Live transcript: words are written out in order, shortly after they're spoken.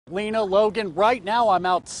Lena, Logan, right now I'm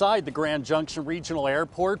outside the Grand Junction Regional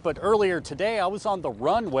Airport, but earlier today I was on the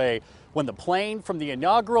runway when the plane from the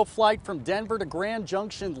inaugural flight from Denver to Grand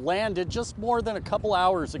Junction landed just more than a couple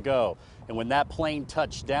hours ago. And when that plane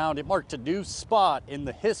touched down, it marked a new spot in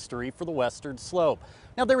the history for the Western Slope.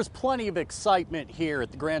 Now, there was plenty of excitement here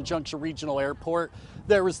at the Grand Junction Regional Airport.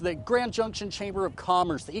 There was the Grand Junction Chamber of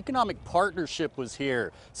Commerce, the Economic Partnership was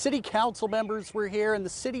here, city council members were here, and the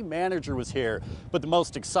city manager was here. But the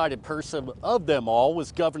most excited person of them all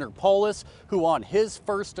was Governor Polis, who on his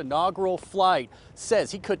first inaugural flight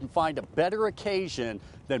says he couldn't find a better occasion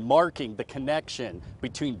than marking the connection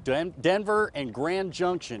between Denver and Grand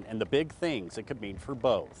Junction and the big things it could mean for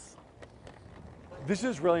both. This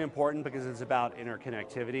is really important because it's about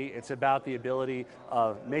interconnectivity. It's about the ability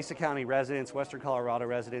of Mesa County residents, Western Colorado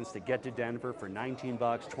residents to get to Denver for 19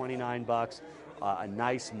 bucks, 29 bucks, a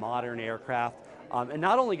nice modern aircraft. And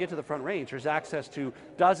not only get to the Front Range, there's access to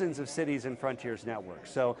dozens of cities in Frontier's network.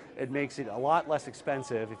 So it makes it a lot less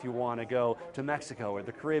expensive if you want to go to Mexico or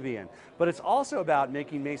the Caribbean. But it's also about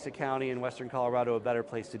making Mesa County and Western Colorado a better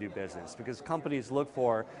place to do business, because companies look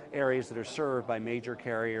for areas that are served by major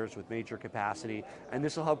carriers with major capacity, and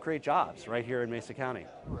this will help create jobs right here in Mesa County.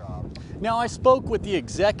 Now, I spoke with the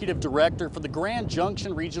executive director for the Grand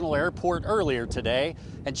Junction Regional Airport earlier today,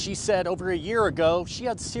 and she said over a year ago she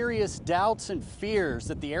had serious doubts and fears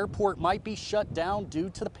that the airport might be shut down due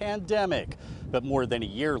to the pandemic. But more than a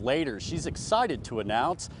year later, she's excited to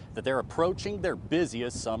announce that they're approaching their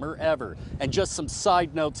busiest summer ever. And just some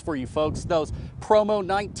side notes for you folks, those promo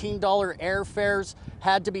 $19 airfares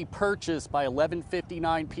had to be purchased by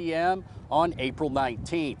 11:59 p.m. on April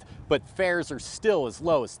 19th. But fares are still as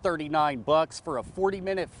low as 39 bucks for a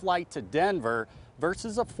 40-minute flight to Denver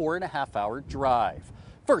versus a 4.5-hour drive.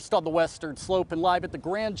 First on the Western Slope and live at the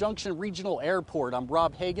Grand Junction Regional Airport, I'm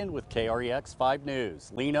Rob Hagan with KREX 5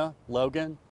 News. Lena, Logan.